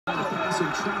pass in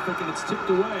traffic, and it's tipped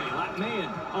away. Latman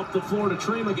up the floor to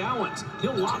Trey McGowens.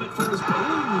 He'll lob it for his ball.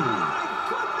 My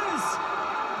goodness!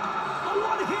 A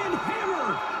one-hand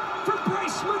hammer for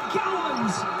Bryce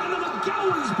McGowens and the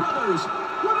McGowens brothers.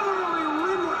 What an early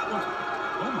rim rattler.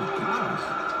 Oh, my gosh.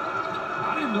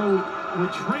 I didn't know when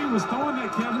Trey was throwing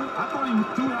that, Kevin. I thought he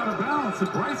threw it out of bounds,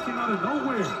 and Bryce came out of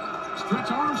nowhere.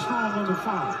 Stretch Armstrong on the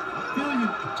foul. I feel you,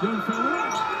 young fella.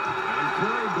 And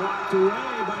Curry blocked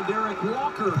away by Derek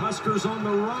Walker. Huskers on the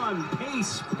run.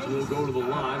 Pace will go to the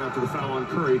line after the foul on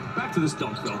Curry. Back to this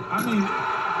dunk, though. I mean,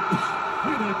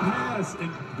 look at that pass,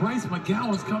 and Bryce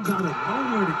McGowens comes out of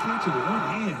nowhere to catch it with one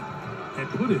hand and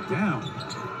put it down.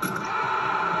 The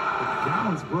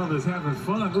McGowens brothers having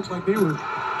fun. Looked like they were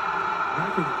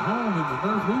back at home in the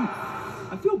Nerf hoop.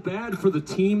 I feel bad for the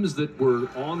teams that were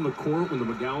on the court when the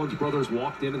McGowens brothers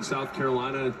walked in South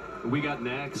Carolina and we got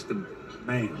next. And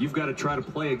man, you've got to try to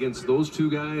play against those two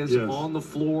guys on the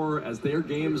floor as their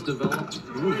games develop.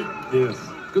 Yes.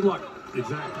 Good luck.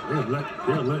 Exactly.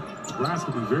 They'll let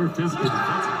Nebraska be very physical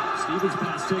defensive. Stevens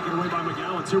pass taken away by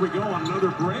McGowens. Here we go on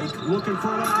another break. Looking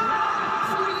for another lob.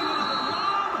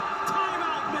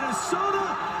 Timeout,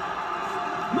 Minnesota.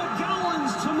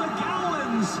 McGowens to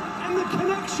McGowens. And the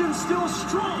connection still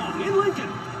strong in Lincoln.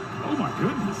 Oh, my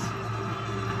goodness.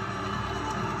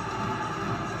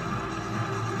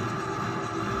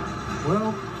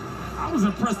 Well, I was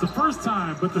impressed the first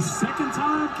time, but the second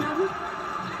time, Kevin,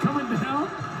 coming down,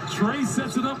 Trey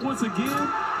sets it up once again.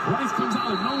 Bryce comes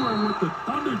out of nowhere with the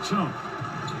thunder chunk.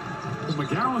 The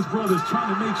McGowens brothers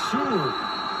trying to make sure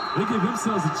they give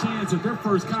themselves a chance at their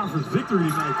first conference victory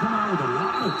tonight, coming out with a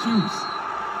lot of juice.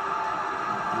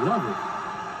 I love it.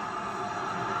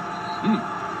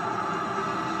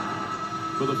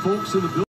 For the folks in the building.